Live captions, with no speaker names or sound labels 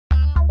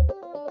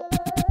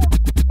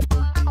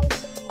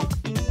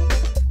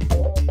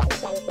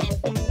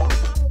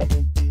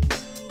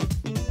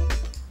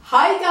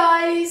Hi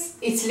guys,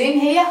 it's Lynn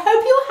here.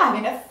 Hope you're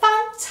having a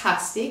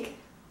fantastic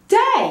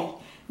day.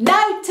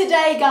 Now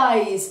today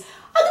guys,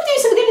 I'm going to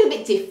do something a little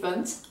bit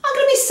different. I'm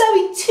going to be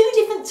sowing two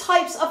different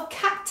types of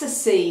cactus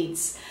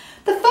seeds.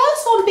 The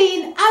first one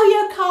being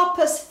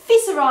Ariocarpus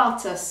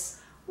fissuratus,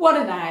 what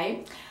a name.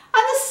 And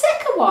the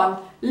second one,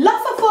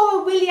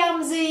 Lophophora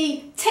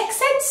williamsii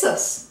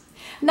texensis.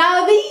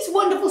 Now these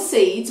wonderful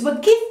seeds were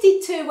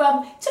gifted to me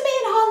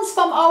and Hans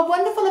from our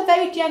wonderful and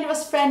very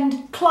generous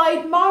friend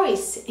Clyde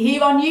Morris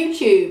here on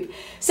YouTube.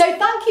 So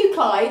thank you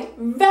Clyde,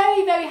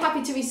 very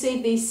happy to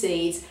receive these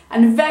seeds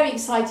and very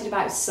excited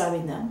about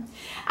sowing them.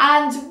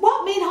 And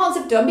what me and Hans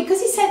have done,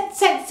 because he sent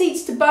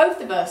seeds to both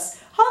of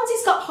us, Hans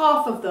has got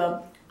half of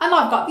them and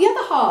I've got the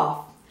other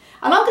half.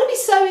 And I'm going to be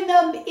sowing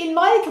them in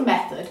my little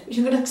method, which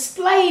I'm going to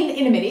explain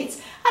in a minute,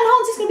 and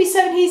Hans is going to be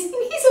sowing his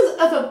in his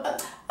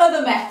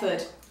other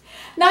method.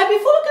 Now,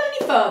 before I go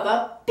any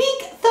further,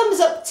 big thumbs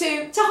up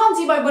to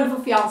Hansi, my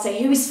wonderful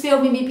fiance, who is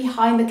filming me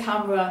behind the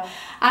camera.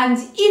 And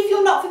if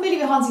you're not familiar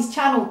with Hansi's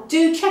channel,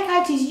 do check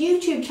out his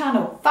YouTube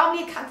channel,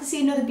 Family of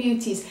Cactusy and Other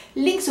Beauties.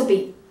 Links will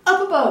be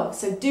up above,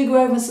 so do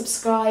go over and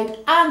subscribe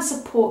and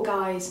support,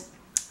 guys.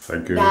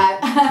 Thank you. Now,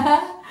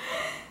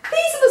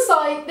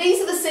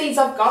 these are the seeds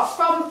I've got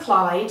from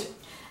Clyde.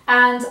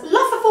 And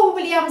Lophophora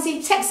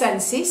williamsii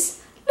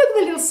texensis. Look at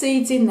the little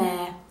seeds in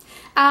there.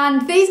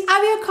 And these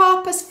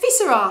Ariocarpus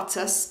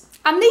fissuratus,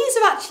 and these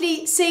are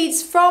actually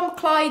seeds from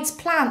Clyde's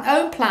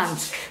own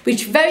plant,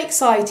 which very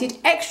excited,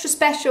 extra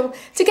special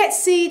to get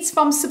seeds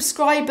from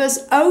subscribers'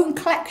 own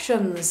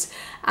collections.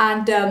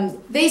 And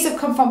these have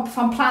come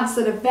from plants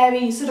that are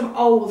very sort of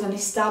old and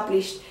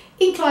established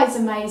in Clyde's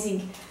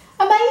amazing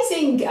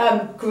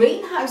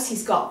greenhouse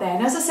he's got there.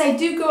 And as I say,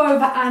 do go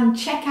over and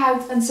check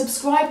out and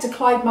subscribe to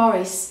Clyde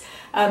Morris.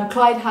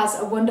 Clyde has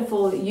a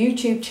wonderful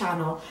YouTube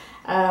channel.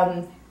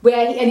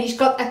 And he's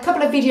got a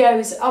couple of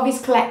videos of his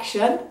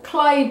collection,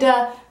 Clyde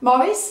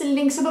Morris,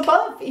 links up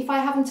above if I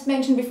haven't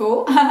mentioned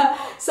before.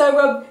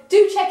 So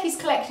do check his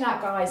collection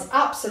out guys,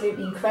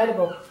 absolutely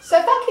incredible.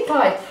 So thank you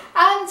Clyde.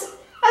 And as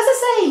I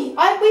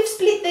say, we've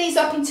split these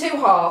up in two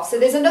halves, so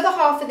there's another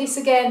half of this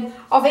again,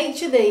 of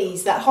each of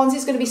these that Hans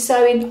is going to be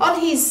sowing on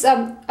his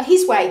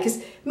way, because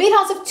me and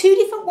Hans have two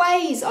different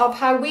ways of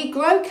how we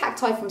grow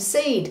cacti from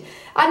seed,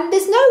 and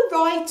there's no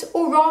right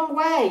or wrong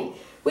way.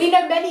 We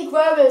know many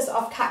growers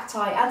of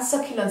cacti and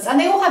succulents, and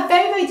they all have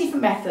very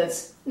different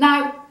methods.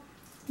 Now,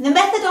 the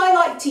method I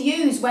like to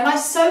use when I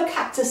sow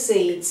cactus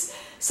seeds,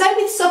 same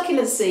with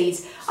succulent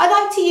seeds, I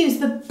like to use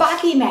the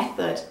baggy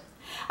method.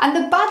 And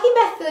the baggy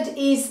method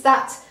is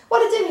that,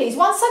 what I do here is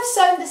once I've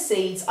sown the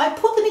seeds, I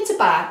put them into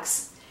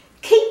bags,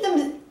 keep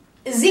them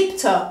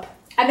zipped up,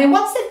 and then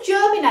once they've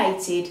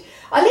germinated,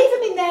 I leave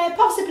them in there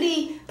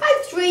possibly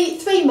about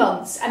three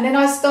months, and then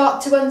I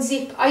start to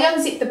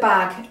unzip the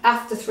bag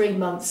after 3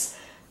 months.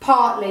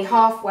 Partly,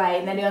 halfway,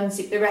 and then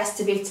unzip the rest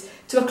of it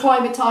to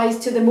acclimatise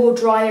to the more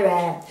drier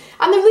air.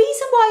 And the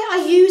reason why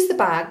I use the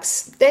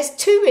bags, there's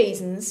two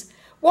reasons.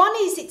 One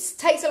is it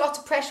takes a lot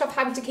of pressure off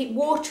having to keep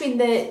watering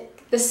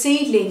the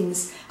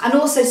seedlings, and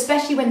also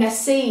especially when they're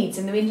seeds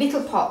and they're in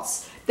little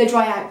pots, they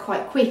dry out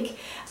quite quick.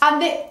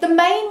 And the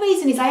main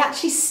reason is I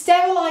actually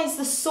sterilise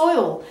the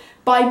soil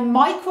by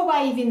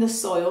microwaving the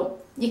soil.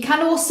 You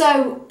can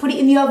also put it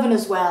in the oven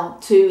as well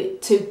to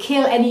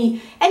kill any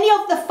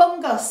of the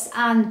fungus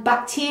and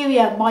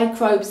bacteria,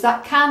 microbes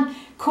that can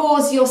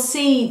cause your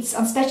seeds,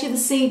 and especially the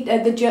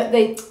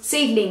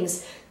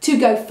seedlings, to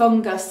go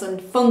fungus and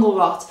fungal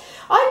rot.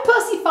 I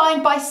personally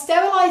find by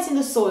sterilising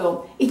the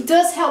soil, it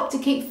does help to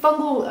keep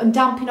fungal and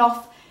damping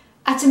off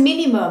at a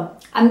minimum.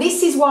 And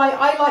this is why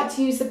I like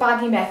to use the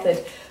baggy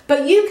method.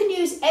 But you can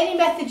use any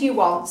method you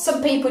want.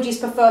 Some people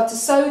just prefer to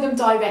sow them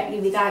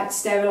directly without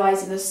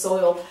sterilising the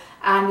soil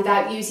and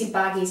without using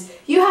baggies.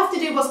 You have to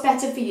do what's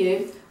better for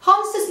you.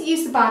 Hans doesn't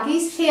use the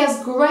baggies. He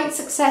has great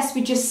success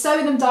with just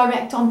sowing them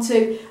direct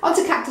onto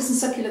cactus and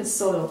succulent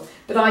soil.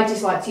 But I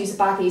just like to use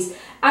the baggies.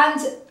 And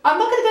I'm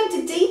not going to go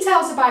into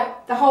details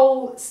about the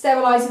whole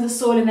sterilising the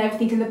soil and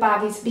everything in the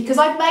baggies, because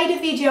I've made a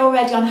video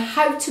already on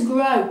how to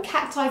grow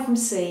cacti from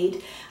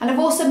seed. And I've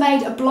also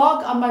made a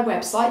blog on my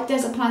website,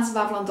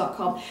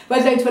 desertplantsofAvalon.com, where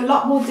I go into a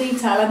lot more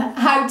detail on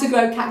how to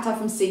grow cacti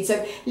from seed.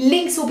 So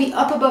links will be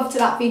up above to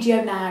that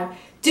video now.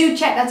 Do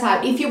check that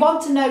out if you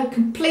want to know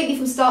completely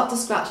from start to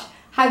scratch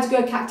how to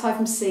grow cacti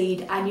from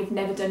seed and you've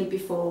never done it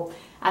before.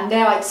 And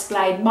there I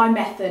explain my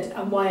method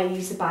and why I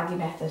use the baggy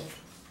method.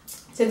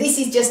 So this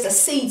is just a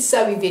seed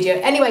sowing video.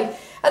 Anyway,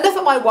 enough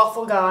of my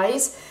waffle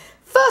guys.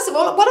 First of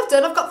all, what I've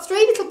done, I've got 3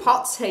 little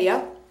pots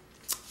here.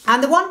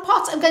 And the one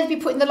pot I'm going to be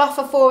putting the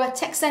Lophophora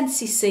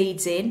texensis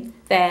seeds in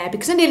there,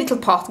 because I need a little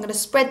pot, I'm going to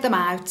spread them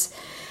out.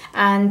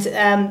 And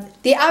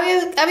the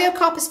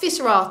Ariocarpus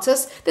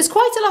fissuratus, there's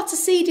quite a lot of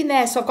seed in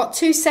there, so I've got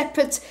two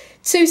separate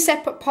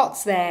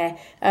pots there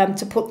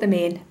to put them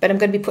in, but I'm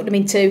going to be putting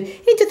them into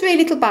 3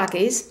 little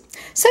baggies.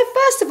 So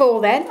first of all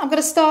then, I'm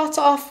going to start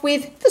off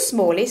with the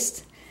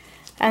smallest,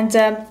 and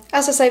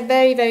as I say,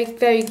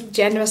 very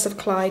generous of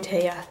Clyde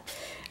here.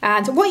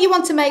 And what you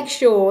want to make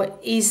sure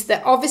is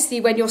that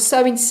obviously when you're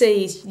sowing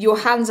seeds, your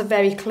hands are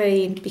very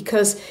clean,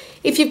 because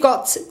if you've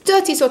got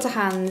dirty sort of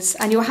hands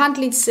and you're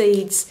handling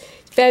seeds,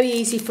 it's very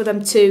easy for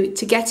them to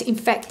get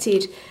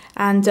infected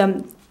and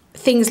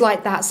things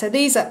like that. So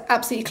these are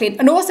absolutely clean.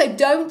 And also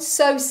don't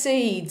sow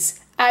seeds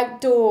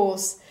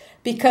outdoors,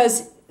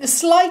 because the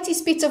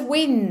slightest bit of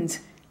wind,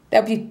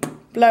 they'll be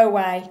blow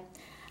away.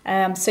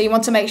 So you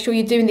want to make sure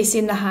you're doing this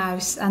in the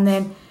house, and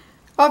then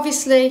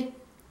obviously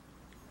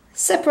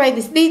separate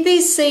this.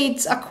 These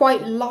seeds are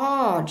quite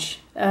large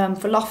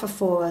for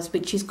Lophophoras,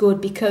 which is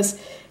good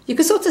because you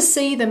can sort of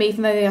see them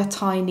even though they are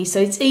tiny. So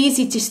it's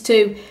easy just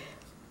to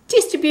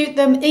distribute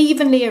them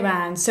evenly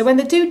around. So when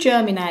they do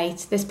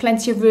germinate, there's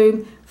plenty of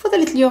room for the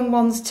little young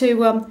ones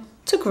to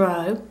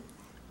grow.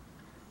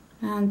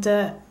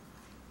 And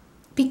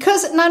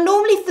because now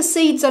normally if the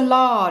seeds are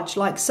large,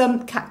 like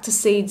some cactus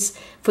seeds,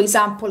 for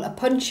example, a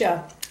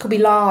puncher could be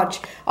large,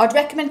 I'd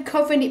recommend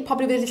covering it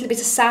probably with a little bit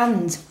of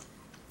sand.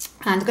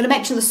 And I'm going to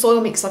mention the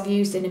soil mix I've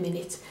used in a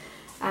minute,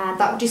 and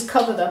that will just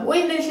cover them, or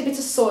even a little bit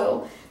of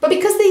soil. But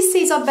because these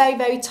seeds are very,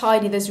 very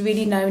tiny, there's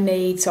really no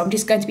need. So I'm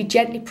just going to be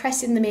gently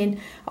pressing them in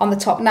on the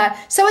top. Now,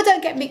 so I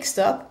don't get mixed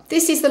up,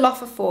 this is the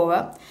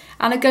Lophophora,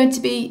 and I'm going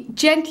to be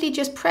gently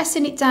just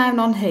pressing it down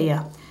on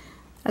here.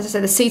 As I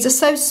said, the seeds are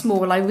so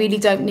small, I really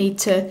don't need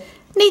to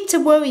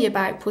worry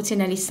about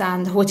putting any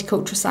sand,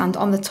 horticultural sand,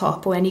 on the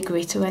top, or any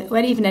grit, or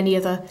even any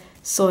other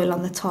soil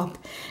on the top.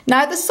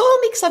 Now the soil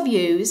mix I've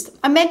used,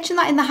 I mentioned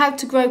that in the how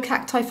to grow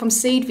cacti from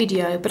seed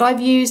video, but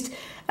I've used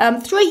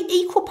 3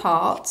 equal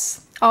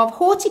parts of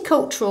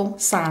horticultural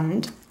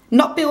sand,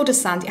 not builder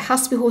sand, it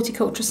has to be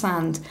horticultural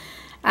sand,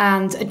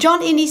 and a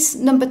John Innes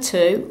number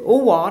 2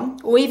 or 1,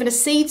 or even a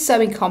seed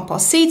sowing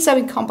compost if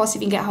you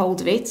can get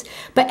hold of it,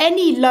 but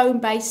any loam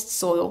based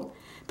soil.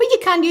 But you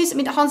can use, I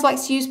mean, Hans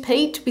likes to use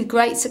peat with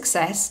great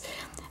success.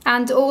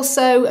 And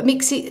also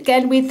mix it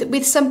again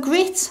with some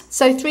grit,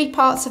 so 3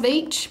 parts of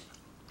each.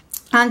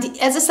 And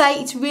as I say,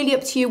 it's really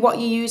up to you what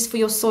you use for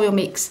your soil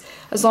mix,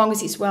 as long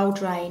as it's well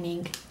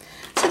draining.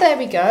 So there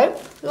we go,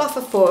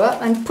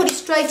 Lophophora, and put it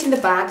straight in the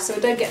bag so I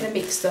don't get them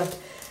mixed up.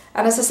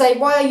 And as I say,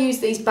 why I use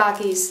these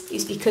baggies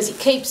is because it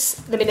keeps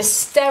them in a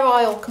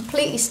sterile,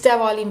 completely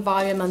sterile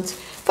environment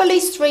for at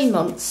least 3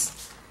 months.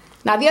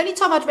 Now, the only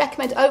time I'd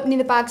recommend opening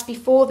the bags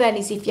before then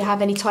is if you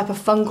have any type of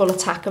fungal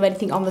attack or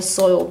anything on the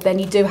soil, then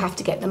you do have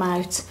to get them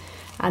out.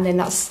 And then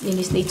that's, you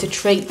just need to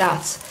treat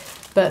that.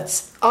 But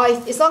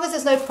as long as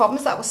there's no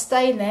problems, that will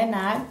stay in there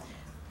now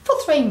for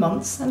 3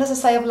 months. And as I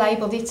say, I've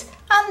labelled it,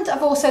 and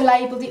I've also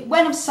labelled it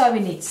when I'm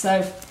sowing it.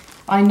 So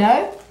I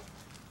know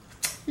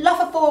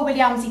Lophophora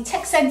williamsii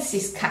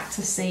texensis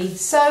cactus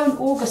seeds, sown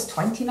August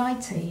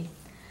 2019.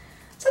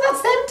 So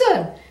that's them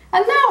done.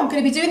 And now I'm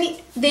going to be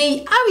doing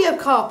the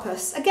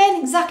Ariocarpus.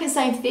 Again, exactly the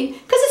same thing,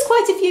 because there's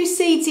quite a few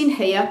seeds in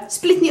here,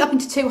 splitting it up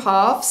into 2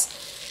 halves.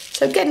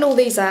 So getting all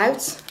these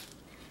out,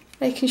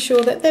 making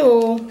sure that they're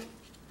all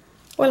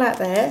out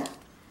there.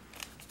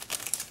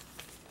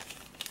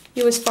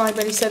 You always find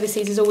when you sow the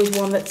seeds, there's always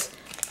one that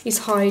is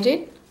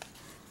hiding.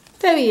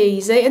 Very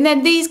easy. And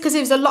then these, because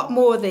there's a lot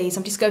more of these,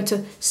 I'm just going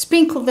to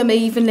sprinkle them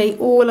evenly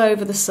all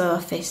over the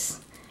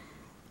surface.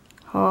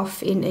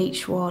 Half in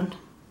each one.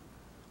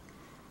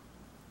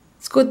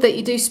 It's good that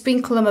you do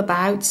sprinkle them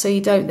about, so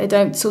they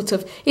don't sort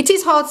of, it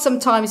is hard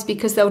sometimes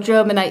because they'll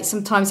germinate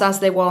sometimes as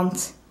they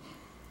want.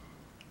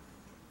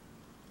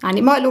 And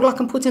it might look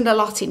like I'm putting a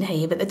lot in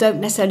here, but they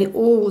don't necessarily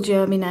all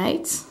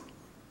germinate.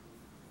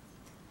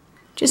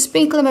 Just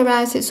sprinkle them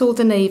around so it's all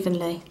done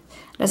evenly.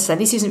 As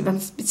I say,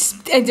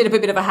 it's ended up a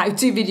bit of a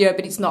how-to video,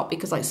 but it's not,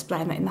 because I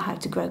explain that in the how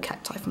to grow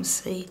cacti from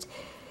seed.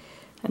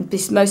 And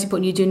this, most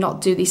important, you do not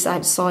do this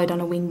outside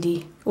on a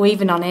windy, or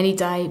even on any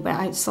day, but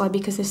outside,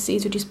 because the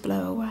seeds will just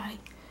blow away.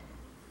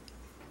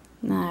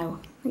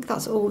 Now, I think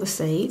that's all the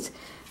seeds.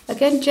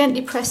 Again,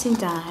 gently pressing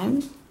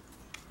down.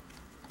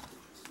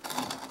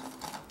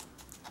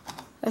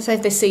 As I say,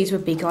 if the seeds were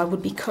bigger, I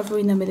would be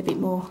covering them with a bit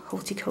more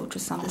horticultural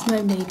sand. There's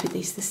no need with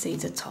these, the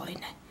seeds are tiny.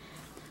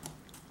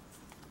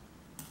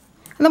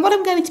 And then what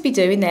I'm going to be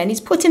doing then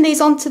is putting these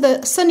onto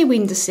the sunny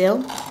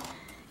windowsill.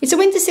 It's a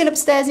windowsill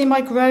upstairs in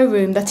my grow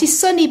room that is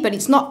sunny, but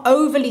it's not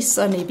overly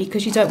sunny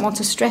because you don't want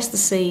to stress the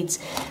seeds.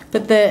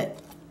 But the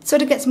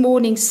sort of gets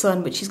morning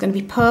sun, which is going to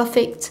be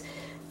perfect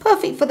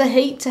for the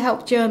heat to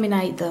help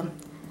germinate them.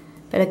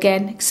 But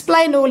again,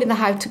 explain all in the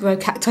how to grow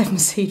cacti from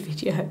seed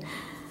video.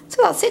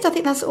 So that's it. I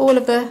think that's all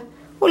of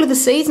the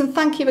seeds. And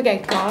thank you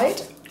again,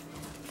 Clyde,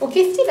 for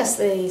gifting us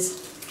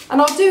these.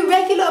 And I'll do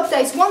regular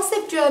updates once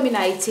they've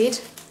germinated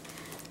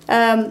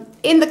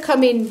in the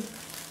coming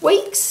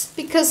weeks,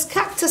 because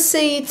cactus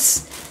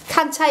seeds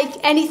can take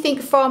anything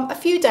from a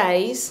few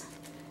days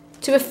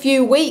to a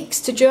few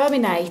weeks to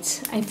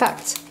germinate. In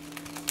fact,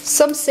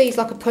 some seeds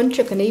like a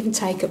puncher can even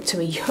take up to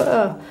a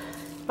year.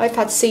 I've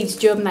had seeds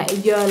germinate a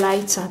year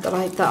later that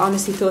I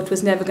honestly thought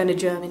was never going to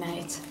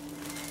germinate.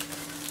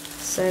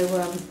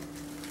 So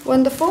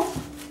wonderful.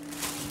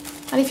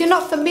 And if you're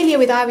not familiar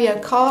with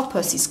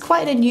Ariocarpus, it's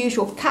quite an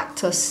unusual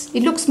cactus.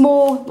 It looks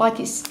more like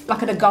it's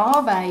like an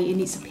agave in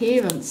its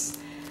appearance.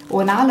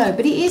 or an aloe,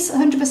 but it is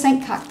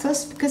 100%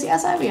 cactus because it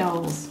has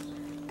areoles.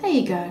 There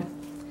you go.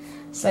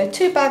 So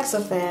 2 bags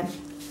of them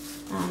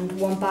and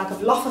 1 bag of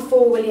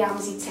Lophophora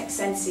williamsii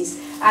texensis.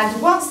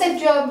 And once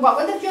they've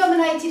when they've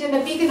germinated and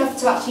are big enough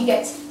to actually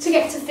get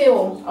to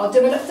film, I'll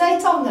do an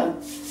update on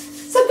them.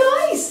 So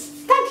guys,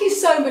 thank you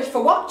so much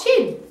for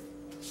watching.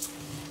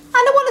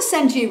 And I want to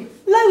send you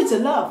loads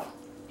of love,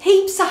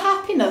 heaps of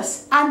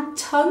happiness, and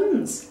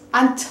tons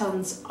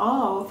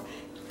of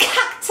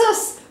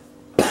cactus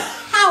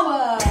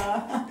power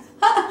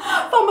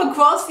from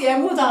across the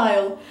Emerald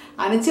Isle.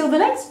 And until the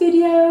next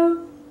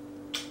video,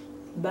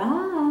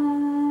 bye.